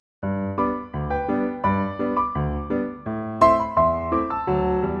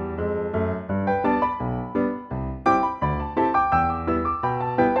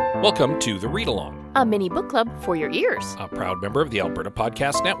Welcome to The Read Along, a mini book club for your ears. a proud member of the Alberta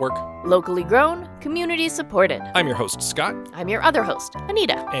Podcast Network. Locally grown, community supported. I'm your host, Scott. I'm your other host,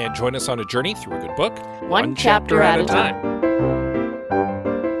 Anita. And join us on a journey through a good book, One chapter at a time.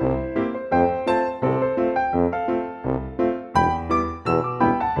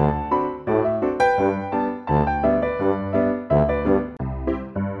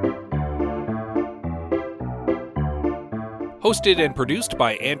 Hosted and produced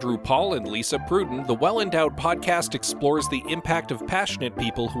by Andrew Paul and Lisa Pruden, the Well Endowed podcast explores the impact of passionate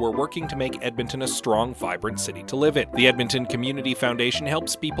people who are working to make Edmonton a strong, vibrant city to live in. The Edmonton Community Foundation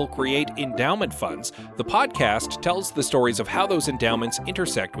helps people create endowment funds. The podcast tells the stories of how those endowments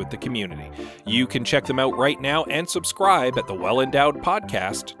intersect with the community. You can check them out right now and subscribe at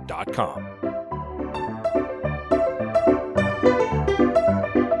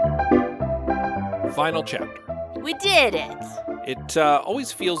thewellendowedpodcast.com. Final chapter. We did it! It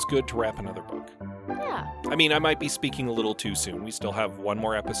always feels good to wrap another book. Yeah. I mean, I might be speaking a little too soon. We still have one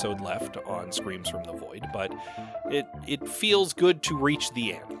more episode left on Screams from the Void, but it feels good to reach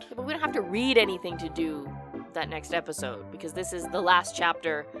the end. But we don't have to read anything to do that next episode, because this is the last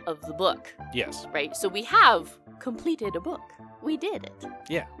chapter of the book. Yes. Right? So we have completed a book. We did it.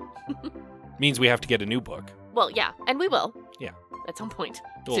 Yeah. Means we have to get a new book. Well, yeah, and we will. Yeah. At some point.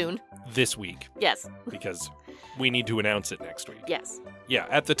 Well, soon. This week. Yes. Because we need to announce it next week. Yes. Yeah,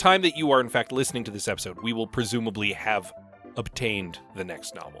 at the time that you are, in fact, listening to this episode, we will presumably have obtained the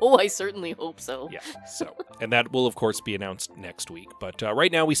next novel. Oh, I certainly hope so. Yeah, so. And that will, of course, be announced next week. But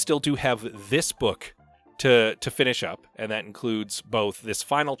right now, we still do have this book to finish up, and that includes both this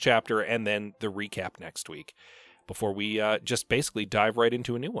final chapter and then the recap next week, before we just basically dive right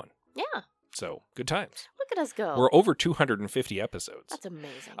into a new one. Yeah. So, good times. Look at us go. We're over 250 episodes. That's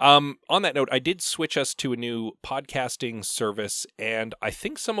amazing. On that note, I did switch us to a new podcasting service, and I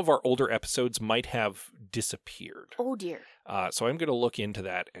think some of our older episodes might have disappeared. Oh, dear. So I'm going to look into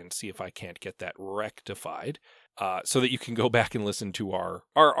that and see if I can't get that rectified, so that you can go back and listen to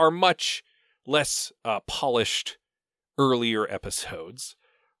our much less polished earlier episodes.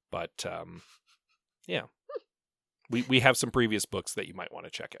 But, yeah. We have some previous books that you might want to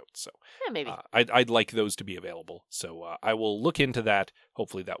check out. So Yeah, maybe. I'd like those to be available. So I will look into that.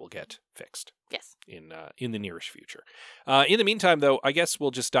 Hopefully that will get fixed. Yes. In the nearest future. In the meantime, though, I guess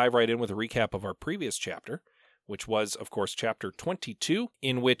we'll just dive right in with a recap of our previous chapter, which was, of course, chapter 22,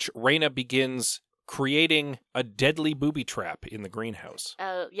 in which Raina begins creating a deadly booby trap in the greenhouse.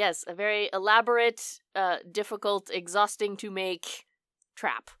 Yes, a very elaborate, difficult, exhausting to make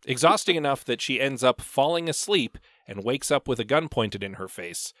trap. Exhausting enough that she ends up falling asleep and wakes up with a gun pointed in her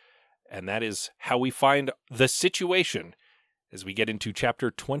face. And that is how we find the situation as we get into chapter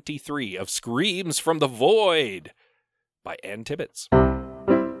 23 of Screams from the Void by Ann Tibbetts.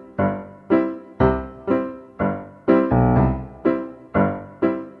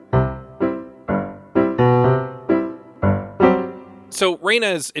 So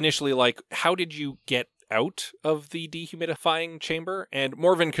Raina is initially like, how did you get out of the dehumidifying chamber? And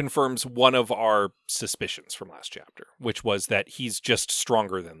Morven confirms one of our suspicions from last chapter, which was that he's just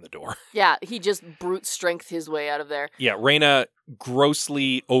stronger than the door. Yeah, he just brute strength his way out of there. Yeah, Raina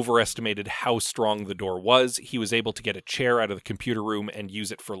grossly overestimated how strong the door was. He was able to get a chair out of the computer room and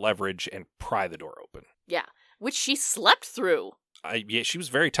use it for leverage and pry the door open. Yeah, which she slept through. Yeah, she was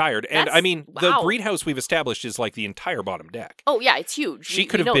very tired. And That's- I mean, the wow. greenhouse we've established is like the entire bottom deck. Oh, yeah, it's huge. She We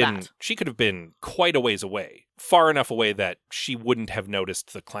could have know been that. she could have been quite a ways away, far enough away that she wouldn't have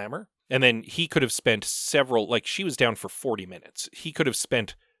noticed the clamor. And then he could have spent several, like she was down for 40 minutes. He could have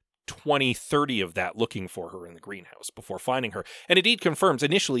spent 20, 30 of that looking for her in the greenhouse before finding her. And indeed confirms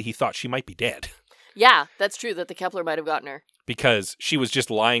initially he thought she might be dead Yeah, that's true, that the Kepler might have gotten her. because she was just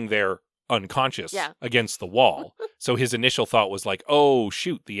lying there unconscious Yeah. against the wall. So his initial thought was like, oh,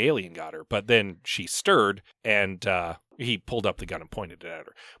 shoot, the alien got her. But then she stirred and he pulled up the gun and pointed it at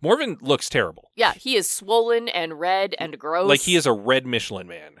her. Morven looks terrible. Yeah, he is swollen and red and gross. Like he is a red Michelin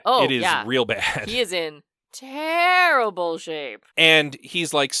man. Oh, it is yeah. real bad. He is in terrible shape. And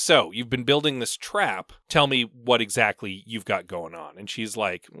he's like, so, you've been building this trap. Tell me what exactly you've got going on. And she's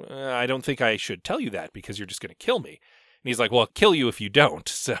like, I don't think I should tell you that because you're just going to kill me. And he's like, well, I'll kill you if you don't.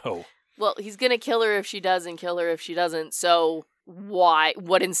 So, Well, he's gonna kill her if she does and kill her if she doesn't, so why?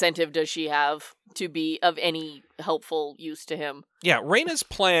 What incentive does she have to be of any helpful use to him? yeah, Raina's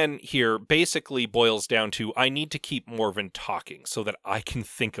plan here basically boils down to, I need to keep Morven talking so that I can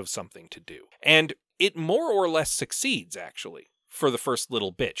think of something to do. And it more or less succeeds, actually. For the first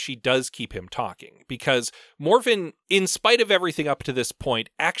little bit, she does keep him talking because Morven, in spite of everything up to this point,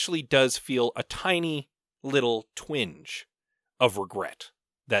 actually does feel a tiny little twinge of regret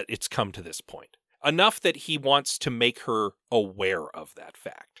that it's come to this point. Enough that he wants to make her aware of that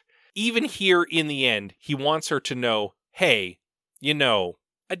fact. Even here in the end, he wants her to know, hey,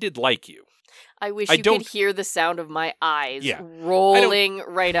 I did like you. I wish you could hear the sound of my eyes rolling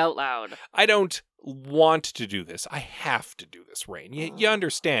right out loud. I don't want to do this. I have to do this, Rain. You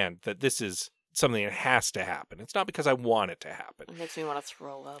understand that this is something that has to happen. It's not because I want it to happen. It makes me want to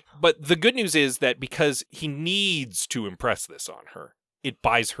throw up. But the good news is that because he needs to impress this on her, it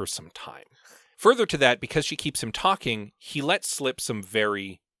buys her some time. Further to that, because she keeps him talking, he lets slip some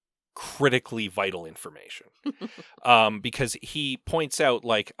very critically vital information. Because he points out,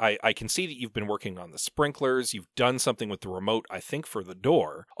 like, I can see that you've been working on the sprinklers. You've done something with the remote, I think, for the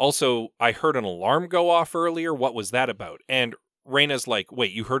door. Also, I heard an alarm go off earlier. What was that about? And Reyna's like,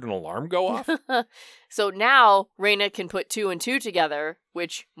 wait, you heard an alarm go off? So now Reyna can put 2 and 2 together,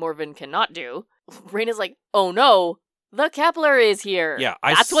 which Morven cannot do. Reyna's like, oh no, the Kepler is here. Yeah,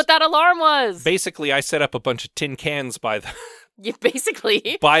 that's what that alarm was. Basically, I set up a bunch of tin cans by the... Yeah,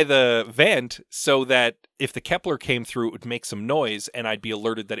 basically. by the vent so that if the Kepler came through, it would make some noise and I'd be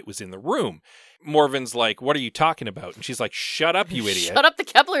alerted that it was in the room. Morven's like, what are you talking about? And she's like, shut up, you idiot. Shut up, the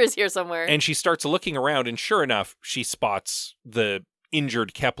Kepler is here somewhere. And she starts looking around, and sure enough, she spots the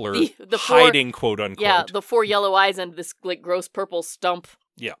injured Kepler the hiding, quote unquote. Yeah, the 4 yellow eyes and this like gross purple stump.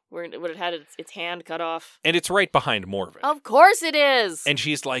 Yeah. Where it had its hand cut off. And it's right behind Morven. Of course it is. And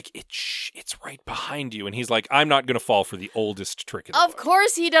she's like, it's right behind you. And he's like, I'm not going to fall for the oldest trick in the book. Of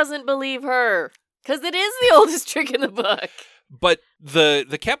course he doesn't believe her. Because it is the oldest trick in the book. But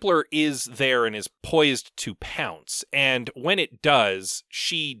the Kepler is there and is poised to pounce. And when it does,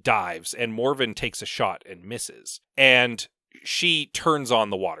 she dives and Morven takes a shot and misses. And she turns on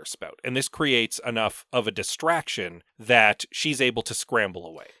the water spout. And this creates enough of a distraction that she's able to scramble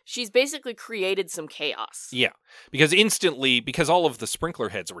away. She's basically created some chaos. Yeah. Because all of the sprinkler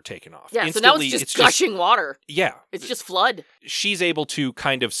heads were taken off. Yeah, so now it's just gushing water. Yeah. It's just flood. She's able to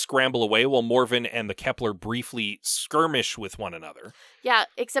kind of scramble away while Morven and the Kepler briefly skirmish with one another. Yeah,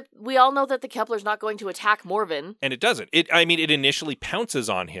 except we all know that the Kepler's not going to attack Morven. And it doesn't. It initially pounces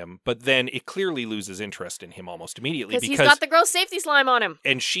on him, but then it clearly loses interest in him almost immediately. Because he's got the gross safety slime on him.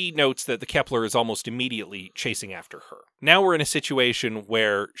 And she notes that the Kepler is almost immediately chasing after her. Now we're in a situation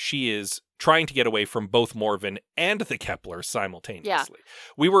where she is trying to get away from both Morven and the Kepler simultaneously. Yeah.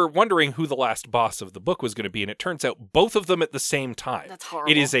 We were wondering who the last boss of the book was going to be, and it turns out both of them at the same time. That's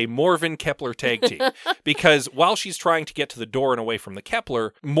horrible. It is a Morven-Kepler tag team. Because while she's trying to get to the door and away from the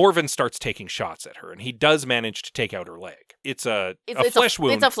Kepler, Morven starts taking shots at her, and he does manage to take out her leg. It's a flesh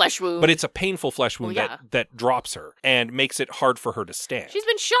wound. It's a flesh wound. But it's a painful flesh wound that drops her and makes it hard for her to stand. She's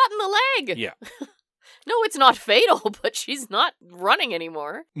been shot in the leg! Yeah. No, it's not fatal, but she's not running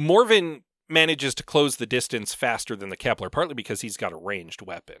anymore. Morven manages to close the distance faster than the Kepler, partly because he's got a ranged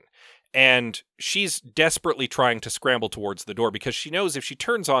weapon. And she's desperately trying to scramble towards the door because she knows if she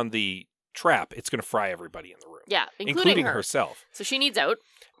turns on the trap, it's going to fry everybody in the room. Yeah, including herself. So she needs out.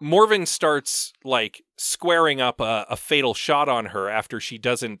 Morven starts, squaring up a fatal shot on her after she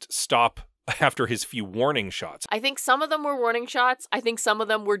doesn't stop after his few warning shots. I think some of them were warning shots. I think some of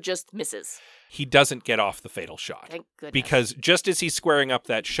them were just misses. He doesn't get off the fatal shot. Thank goodness. Because just as he's squaring up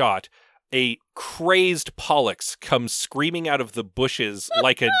that shot, a crazed Pollux comes screaming out of the bushes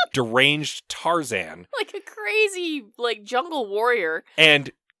like a deranged Tarzan. Like a crazy, jungle warrior.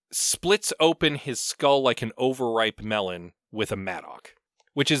 And splits open his skull like an overripe melon with a mattock,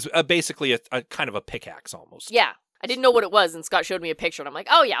 which is basically a kind of a pickaxe almost. Yeah. I didn't know what it was, and Scott showed me a picture, and I'm like,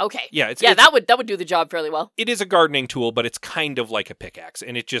 oh yeah, okay. Yeah, that would do the job fairly well. It is a gardening tool, but it's kind of like a pickaxe,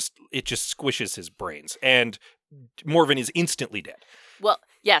 and it just squishes his brains. And Morven is instantly dead. Well,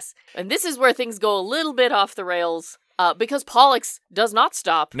 yes. And this is where things go a little bit off the rails. Because Pollux does not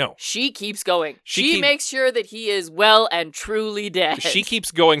stop. No. She keeps going. She makes sure that he is well and truly dead. She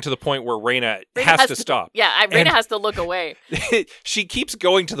keeps going to the point where Reyna has to stop. Yeah, Reyna has to look away. She keeps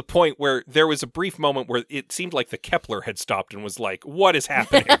going to the point where there was a brief moment where it seemed like the Kepler had stopped and was like, what is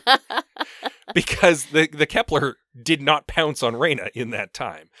happening? Because the Kepler did not pounce on Reyna in that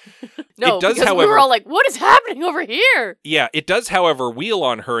time. No, because we were all like, what is happening over here? Yeah, it does, however, wheel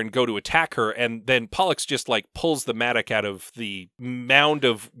on her and go to attack her, and then Pollux just, pulls the mattock out of the mound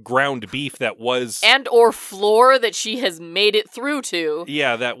of ground beef that was... And or floor that she has made it through to.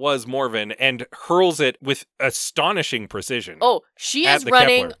 Yeah, that was Morven, and hurls it with astonishing precision. Oh, she is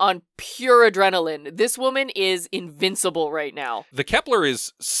running on pure adrenaline. This woman is invincible right now. The Kepler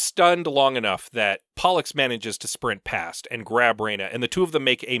is stunned long enough that Pollux manages to sprint past and grab Reyna, and the two of them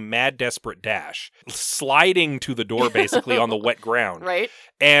make a mad, desperate dash, sliding to the door basically on the wet ground. Right.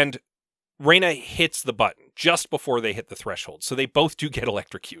 And Reyna hits the button just before they hit the threshold, so they both do get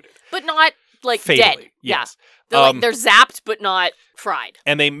electrocuted. But not, like, Fatally, dead. yes. Yeah. They're zapped, but not fried.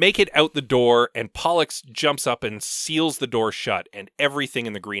 And they make it out the door, and Pollux jumps up and seals the door shut, and everything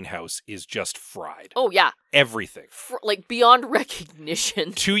in the greenhouse is just fried. Oh, yeah. Everything. Like, beyond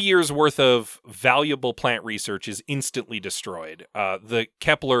recognition. 2 years' worth of valuable plant research is instantly destroyed. The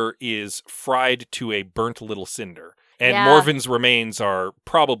Kepler is fried to a burnt little cinder. And Morven's remains are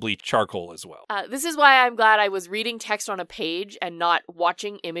probably charcoal as well. This is why I'm glad I was reading text on a page and not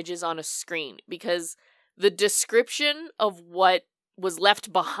watching images on a screen, because the description of what was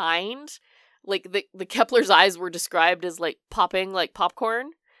left behind, like the Kepler's eyes were described as like popping like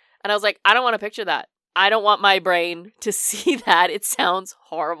popcorn. And I was like, I don't want to picture that. I don't want my brain to see that. It sounds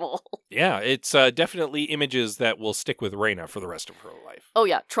horrible. Yeah, it's definitely images that will stick with Reyna for the rest of her life. Oh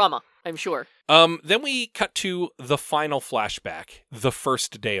yeah, trauma, I'm sure. Then we cut to the final flashback, the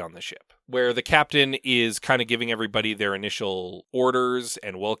first day on the ship, where the captain is kind of giving everybody their initial orders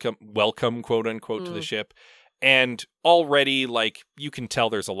and welcome, quote unquote, to the ship. And already, like, you can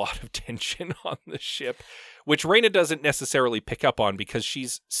tell there's a lot of tension on the ship, which Reyna doesn't necessarily pick up on because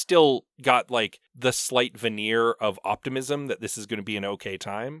she's still got, like, the slight veneer of optimism that this is going to be an okay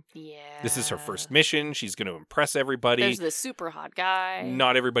time. Yeah. This is her first mission. She's going to impress everybody. There's this super hot guy.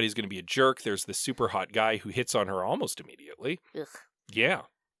 Not everybody's going to be a jerk. There's this super hot guy who hits on her almost immediately. Ugh. Yeah.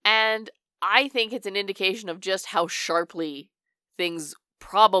 And I think it's an indication of just how sharply things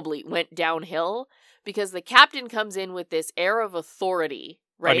probably went downhill, because the captain comes in with this air of authority,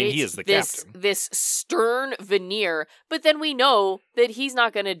 right? I mean, he is the captain. This stern veneer, but then we know that he's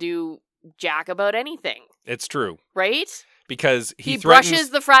not going to do jack about anything. It's true. Right? Because he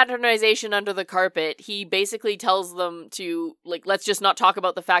brushes the fraternization under the carpet. He basically tells them to, like, let's just not talk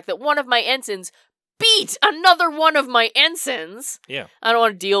about the fact that one of my ensigns beat another one of my ensigns. Yeah. I don't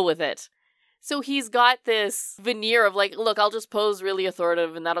want to deal with it. So he's got this veneer of like, look, I'll just pose really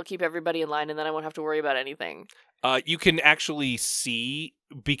authoritative and that'll keep everybody in line and then I won't have to worry about anything. You can actually see,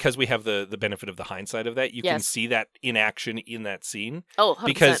 because we have the benefit of the hindsight of that, you can see that in action in that scene. Oh, 100%.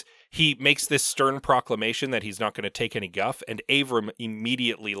 Because he makes this stern proclamation that he's not going to take any guff, and Avram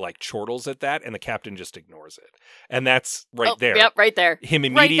immediately, like, chortles at that, and the captain just ignores it. And that's there. Yep, right there. Him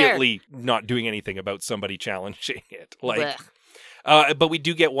immediately not doing anything about somebody challenging it. Like, but we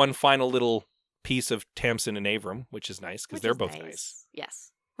do get one final little piece of Tamsin and Avram, which is nice, because they're both nice.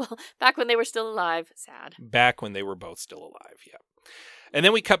 Yes. Well, back when they were still alive. Sad. Back when they were both still alive, yeah. And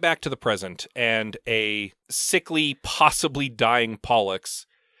then we cut back to the present, and a sickly, possibly dying Pollux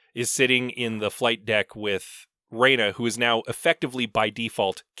is sitting in the flight deck with Reyna, who is now effectively, by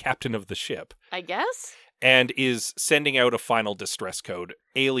default, captain of the ship. I guess? And is sending out a final distress code,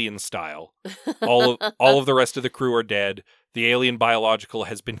 alien style. All of the rest of the crew are dead. The alien biological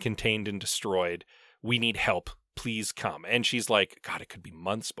has been contained and destroyed. We need help. Please come. And she's like, God, it could be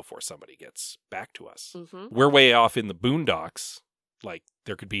months before somebody gets back to us. Mm-hmm. We're way off in the boondocks. Like,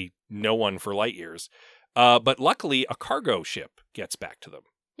 there could be no one for light years. But luckily, a cargo ship gets back to them.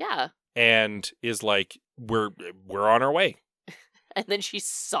 Yeah. And is like, we're on our way. And then she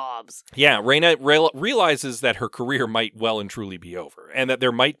sobs. Yeah, Reyna realizes that her career might well and truly be over, and that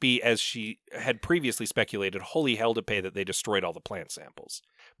there might be, as she had previously speculated, holy hell to pay that they destroyed all the plant samples.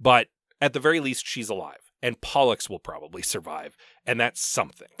 But at the very least, she's alive, and Pollux will probably survive, and that's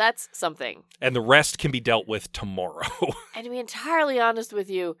something. That's something. And the rest can be dealt with tomorrow. And to be entirely honest with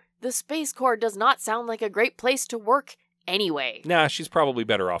you, the Space Corps does not sound like a great place to work anyway. Nah, she's probably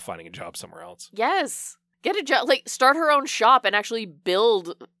better off finding a job somewhere else. Yes. Get a job, like, start her own shop and actually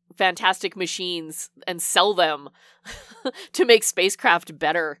build fantastic machines and sell them to make spacecraft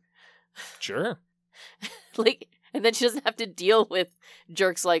better. Sure. Like, and then she doesn't have to deal with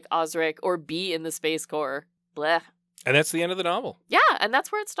jerks like Osric or be in the Space Corps. Blech. And that's the end of the novel. Yeah, and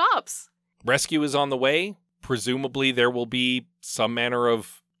that's where it stops. Rescue is on the way. Presumably there will be some manner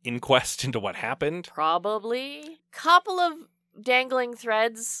of inquest into what happened. Probably. Couple of dangling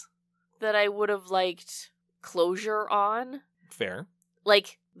threads that I would have liked closure on. Fair.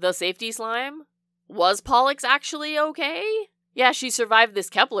 Like, the safety slime? Was Pollux actually okay? Yeah, she survived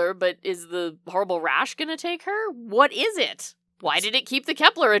this Kepler, but is the horrible rash gonna take her? What is it? Why did it keep the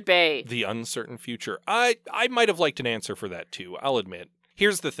Kepler at bay? The uncertain future. I might have liked an answer for that too, I'll admit.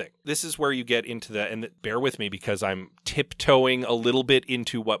 Here's the thing. This is where you get into and bear with me because I'm tiptoeing a little bit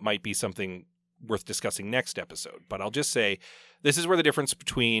into what might be something worth discussing next episode. But I'll just say, this is where the difference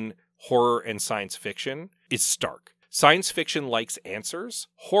between horror and science fiction is stark. Science fiction likes answers.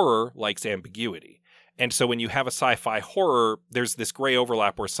 Horror likes ambiguity. And so when you have a sci-fi horror, there's this gray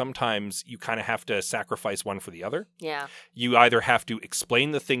overlap where sometimes you kind of have to sacrifice one for the other. Yeah. You either have to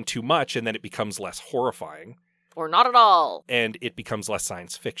explain the thing too much and then it becomes less horrifying. Or not at all. And it becomes less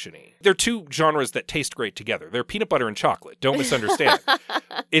science fiction-y. They're two genres that taste great together. They're peanut butter and chocolate. Don't misunderstand.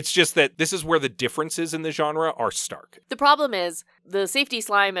 It's just that this is where the differences in the genre are stark. The problem is the safety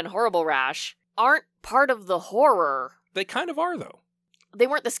slime and horrible rash aren't part of the horror. They kind of are, though. They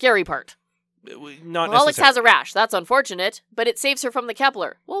weren't the scary part. Not Pollux necessarily. has a rash. That's unfortunate, but it saves her from the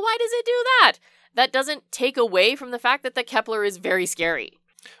Kepler. Well, why does it do that? That doesn't take away from the fact that the Kepler is very scary.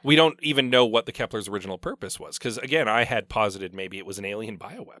 We don't even know what the Kepler's original purpose was. Because, again, I had posited maybe it was an alien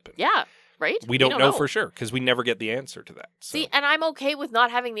bioweapon. Yeah, right? We don't know for sure, because we never get the answer to that. So. See, and I'm okay with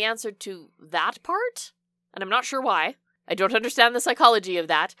not having the answer to that part, and I'm not sure why. I don't understand the psychology of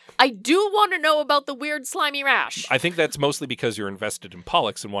that. I do want to know about the weird slimy rash. I think that's mostly because you're invested in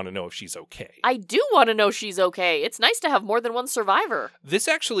Pollux and want to know if she's okay. I do want to know she's okay. It's nice to have more than one survivor. This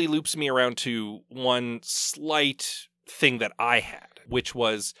actually loops me around to one slight thing that I had, which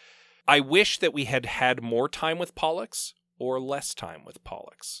was I wish that we had had more time with Pollux or less time with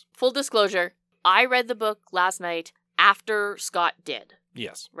Pollux. Full disclosure, I read the book last night after Scott did.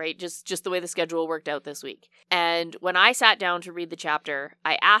 Yes. Right? Just the way the schedule worked out this week. And when I sat down to read the chapter,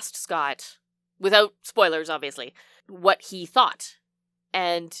 I asked Scott, without spoilers, obviously, what he thought.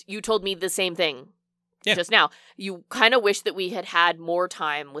 And you told me the same thing just now. You kind of wish that we had had more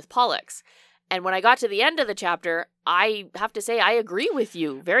time with Pollux. And when I got to the end of the chapter, I have to say I agree with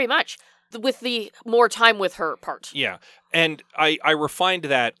you very much with the more time with her part. Yeah. And I refined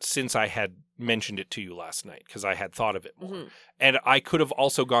that since I had mentioned it to you last night, because I had thought of it more. Mm-hmm. And I could have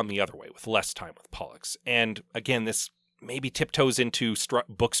also gone the other way with less time with Pollux. And again, this maybe tiptoes into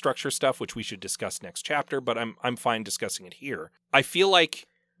book structure stuff, which we should discuss next chapter, but I'm fine discussing it here. I feel like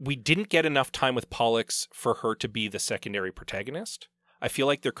we didn't get enough time with Pollux for her to be the secondary protagonist. I feel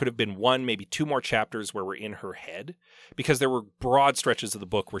like there could have been one, maybe two more chapters where we're in her head, because there were broad stretches of the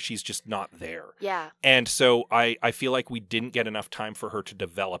book where she's just not there. Yeah. And so I feel like we didn't get enough time for her to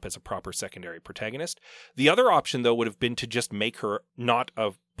develop as a proper secondary protagonist. The other option, though, would have been to just make her not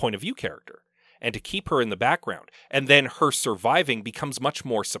a point of view character and to keep her in the background. And then her surviving becomes much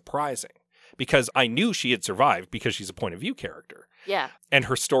more surprising, because I knew she had survived because she's a point of view character. Yeah. And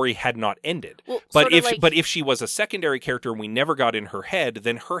her story had not ended. Well, but if she was a secondary character and we never got in her head,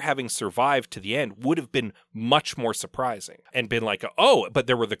 then her having survived to the end would have been much more surprising and been like, oh, but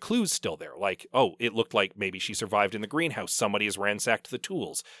there were the clues still there. Like, oh, it looked like maybe she survived in the greenhouse. Somebody has ransacked the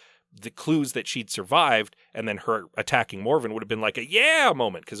tools. The clues that she'd survived, and then her attacking Morven would have been like a yeah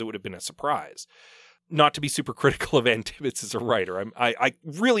moment, because it would have been a surprise. Not to be super critical of Ann Tibbetts as a writer. I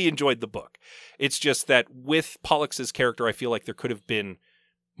really enjoyed the book. It's just that with Pollux's character, I feel like there could have been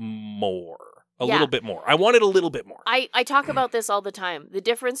more. A little bit more. I wanted a little bit more. I talk about this all the time. The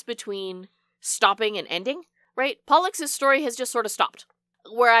difference between stopping and ending, right? Pollux's story has just sort of stopped,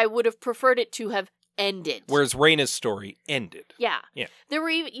 where I would have preferred it to have ended. Whereas Raina's story ended. Yeah. Yeah.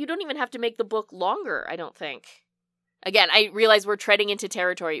 You don't even have to make the book longer, I don't think. Again, I realize we're treading into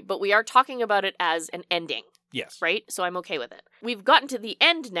territory, but we are talking about it as an ending. Yes. Right? So I'm okay with it. We've gotten to the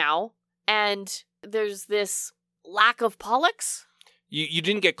end now, and there's this lack of Pollux. You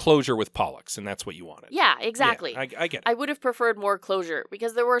didn't get closure with Pollux, and that's what you wanted. Yeah, exactly. Yeah, I get it. I would have preferred more closure,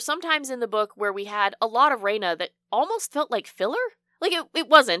 because there were some times in the book where we had a lot of Raina that almost felt like filler. Like, it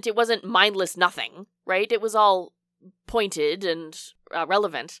wasn't mindless nothing, right? It was all pointed and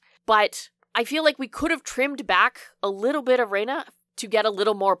relevant. But I feel like we could have trimmed back a little bit of Raina to get a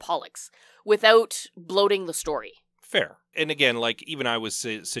little more Pollux without bloating the story. Fair. And again, like, even I was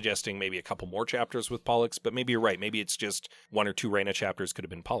suggesting maybe a couple more chapters with Pollux, but maybe you're right. Maybe it's just one or two Raina chapters could have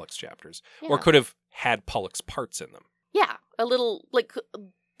been Pollux chapters. Yeah. Or could have had Pollux parts in them. Yeah. A little, like,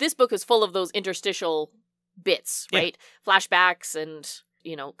 this book is full of those interstitial bits, right? Yeah. Flashbacks and,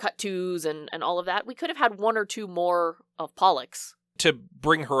 cut twos and all of that. We could have had one or two more of Pollux. To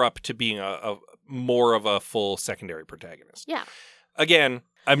bring her up to being a more of a full secondary protagonist. Yeah. Again,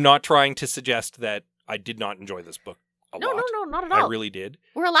 I'm not trying to suggest that I did not enjoy this book a lot. No, not at all. I really did.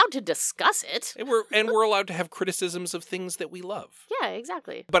 We're allowed to discuss it. And we're allowed to have criticisms of things that we love. Yeah,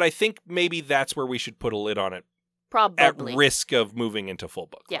 exactly. But I think maybe that's where we should put a lid on it. Probably. At risk of moving into full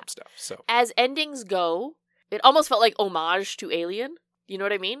book club stuff. So as endings go, it almost felt like homage to Alien. You know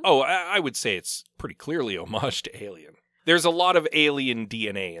what I mean? Oh, I would say it's pretty clearly homage to Alien. There's a lot of Alien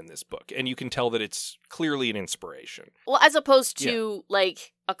DNA in this book, and you can tell that it's clearly an inspiration. Well, as opposed to,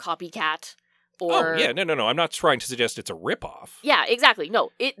 like, a copycat or... Oh, yeah, no. I'm not trying to suggest it's a ripoff. Yeah, exactly.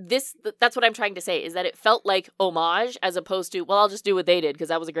 No, that's what I'm trying to say, is that it felt like homage as opposed to, well, I'll just do what they did because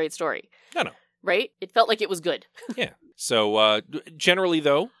that was a great story. No. right? It felt like it was good. Yeah. So, generally,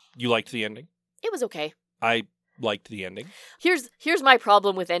 though, you liked the ending. It was okay. I liked the ending. Here's my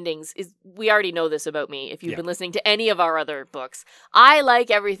problem with endings is we already know this about me if you've Yeah. been listening to any of our other books. I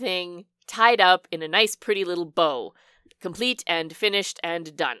like everything tied up in a nice pretty little bow, complete and finished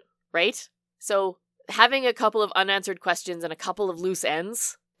and done, right? So having a couple of unanswered questions and a couple of loose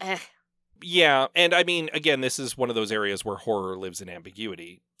ends, Yeah, and I mean, again, this is one of those areas where horror lives in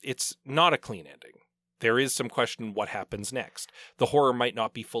ambiguity. It's not a clean ending. There is some question what happens next. The horror might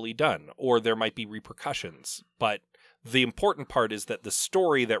not be fully done, or there might be repercussions. But the important part is that the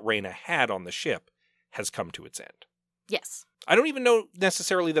story that Reyna had on the ship has come to its end. yes. I don't even know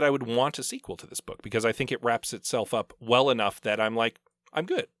necessarily that I would want a sequel to this book, because I think it wraps itself up well enough that I'm like, I'm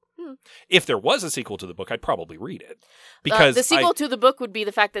good. If there was a sequel to the book, I'd probably read it. Because the sequel to the book would be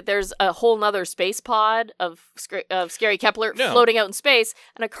the fact that there's a whole nother space pod of Scary Kepler floating out in space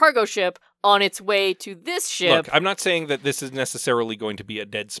and a cargo ship on its way to this ship. Look, I'm not saying that this is necessarily going to be a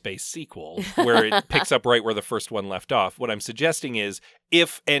Dead Space sequel where it picks up right where the first one left off. What I'm suggesting is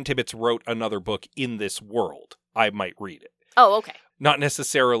if Ann Tibbetts wrote another book in this world, I might read it. Oh, okay. Not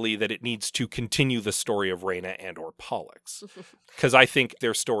necessarily that it needs to continue the story of Reyna and or Pollux, because I think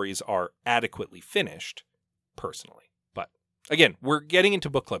their stories are adequately finished, personally. But again, we're getting into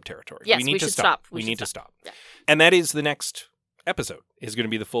book club territory. Yes, we need to should stop. We need to stop. Yeah. And that is the next episode, is going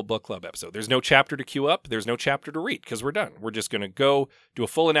to be the full book club episode. There's no chapter to queue up. There's no chapter to read, because we're done. We're just going to go do a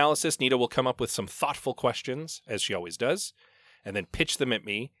full analysis. Nita will come up with some thoughtful questions, as she always does, and then pitch them at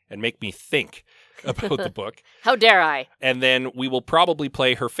me and make me think about the book. How dare I? And then we will probably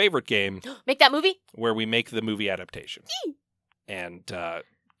play her favorite game, Make that movie? where we make the movie adaptation and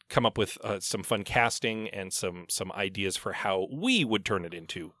come up with some fun casting and some ideas for how we would turn it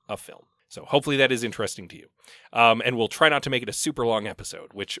into a film. So hopefully that is interesting to you. And we'll try not to make it a super long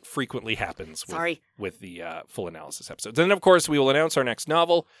episode, which frequently happens with the full analysis episodes. And then, of course, we will announce our next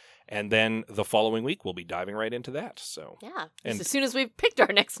novel. And then the following week, we'll be diving right into that. So yeah, as soon as we've picked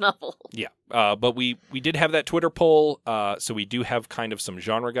our next novel. Yeah, but we did have that Twitter poll, so we do have kind of some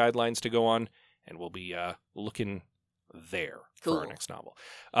genre guidelines to go on, and we'll be looking there for our next novel.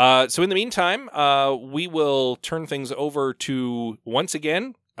 So in the meantime, we will turn things over to, once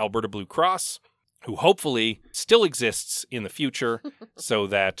again, Alberta Blue Cross, who hopefully still exists in the future so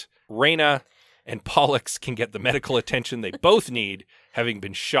that Reyna and Pollux can get the medical attention they both need, having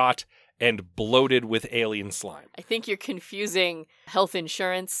been shot and bloated with alien slime. I think you're confusing health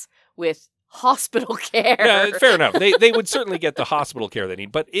insurance with hospital care. Yeah, fair enough. They would certainly get the hospital care they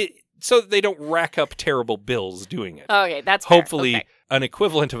need, but so that they don't rack up terrible bills doing it. Okay, that's fair. Hopefully, an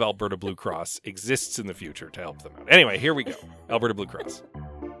equivalent of Alberta Blue Cross exists in the future to help them out. Anyway, here we go. Alberta Blue Cross.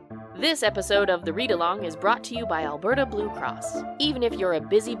 This episode of The Read Along is brought to you by Alberta Blue Cross. Even if you're a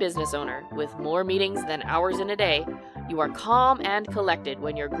busy business owner with more meetings than hours in a day, you are calm and collected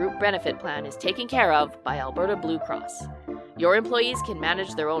when your group benefit plan is taken care of by Alberta Blue Cross. Your employees can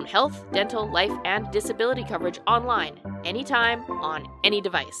manage their own health, dental, life, and disability coverage online, anytime, on any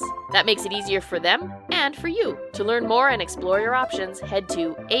device. That makes it easier for them and for you. To learn more and explore your options, head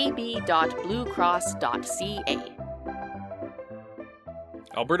to ab.bluecross.ca.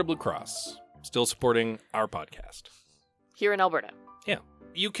 Alberta Blue Cross, still supporting our podcast. Here in Alberta. Yeah.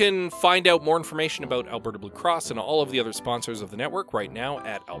 You can find out more information about Alberta Blue Cross and all of the other sponsors of the network right now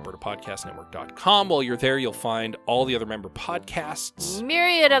at albertapodcastnetwork.com. While you're there, you'll find all the other member podcasts.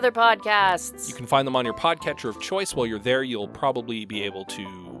 Myriad other podcasts. You can find them on your podcatcher of choice. While you're there, you'll probably be able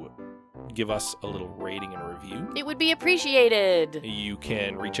to give us a little rating and review. It would be appreciated. You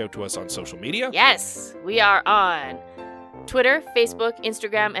can reach out to us on social media. Yes, we are on Twitter, Facebook,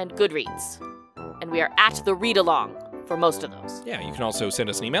 Instagram, and Goodreads. And we are at The Read Along for most of those. Yeah, you can also send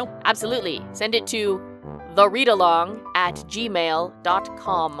us an email. Absolutely. Send it to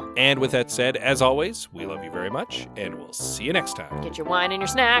thereadalong@gmail.com. And with that said, as always, we love you very much, and we'll see you next time. Get your wine and your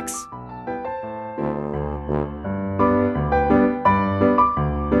snacks.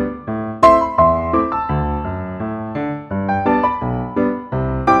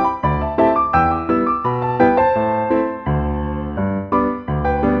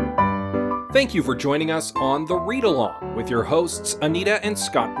 Thank you for joining us on The Read Along with your hosts, Anita and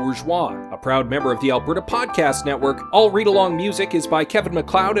Scott Bourgeois, a proud member of the Alberta Podcast Network. All Read Along music is by Kevin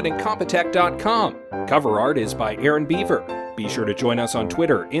MacLeod at Incompetech.com. Cover art is by Aaron Beaver. Be sure to join us on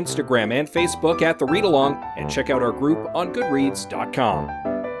Twitter, Instagram, and Facebook at The Read Along, and check out our group on Goodreads.com.